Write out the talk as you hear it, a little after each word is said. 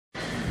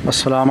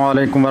अस्सलामु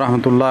अलैकुम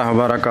वरहमतुल्लाहि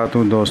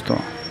वबरकातुहू। दोस्तों,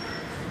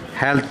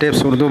 health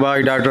tips Urdu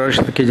by doctor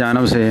Arshad की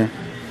जानब से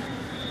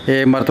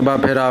एक मरतबा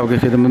फिर आपकी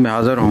खिदमत में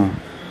हाज़िर हूँ।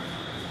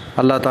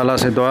 अल्लाह ताला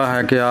से दुआ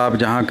है कि आप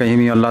जहाँ कहीं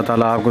भी अल्लाह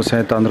ताला आपको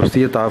सेहत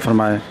तंदरुस्ती अता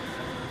फ़रमाए।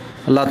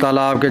 अल्लाह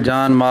ताला आपके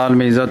जान माल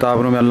में इज़्ज़त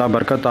आबरू में अल्लाह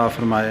बरकत अता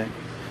फ़रमाए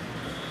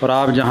और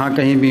आप जहाँ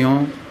कहीं भी हों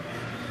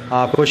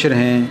आप खुश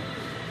रहें।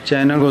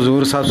 चैनल को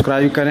ज़रूर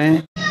सब्सक्राइब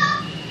करें।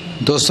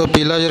 दोस्तों,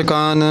 पीला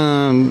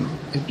यरकान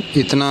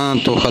इतना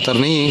तो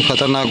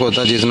ख़तरनाक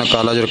होता है जितना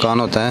काला यरकान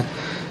होता है,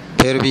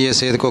 फिर भी ये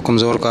सेहत को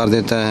कमज़ोर कर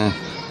देता है।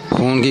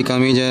 खून की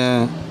कमी जो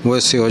है वो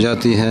इससे हो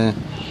जाती है।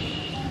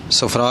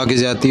 सफ़रा की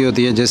ज़्यादती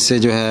होती है जिससे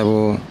जो है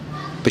वो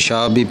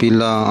पेशाब भी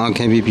पीला,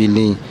 आँखें भी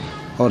पीली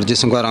और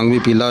जिस्म का रंग भी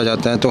पीला हो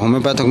जाता है। तो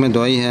होम्योपैथिक में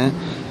दवाई है,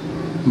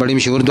 बड़ी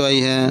मशहूर दवाई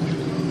है,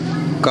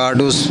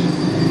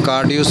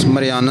 कार्डियस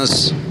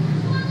मरियानस।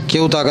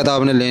 क्यों ताकत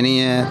आपने लेनी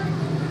है,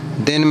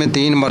 दिन में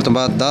 3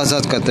 मरतबा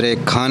 10-10 कतरे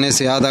खाने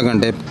से आधा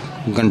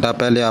घंटा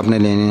पहले आपने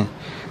लेने हैं,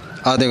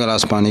 आधे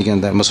गिलास पानी के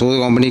अंदर। मसूद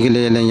कंपनी की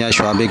ले लें या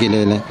शवाबे की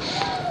ले लें।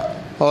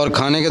 और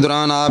खाने के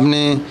दौरान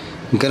आपने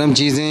गर्म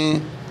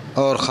चीज़ें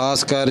और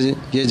ख़ास कर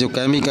ये जो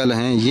केमिकल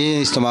हैं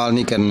ये इस्तेमाल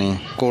नहीं करने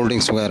हैं। कोल्ड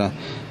ड्रिंक्स वगैरह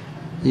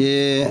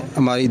ये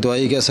हमारी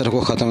दवाई के असर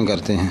को ख़त्म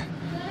करते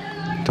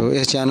हैं। तो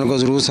इस चैनल को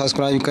ज़रूर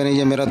सब्सक्राइब करें।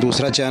 ये मेरा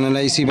दूसरा चैनल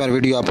है, इसी पर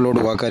वीडियो अपलोड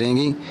हुआ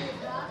करेंगी।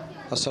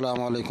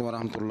 अस्सलामु अलैकुम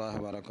वरहमतुल्लाहि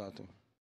वबरकातुहू।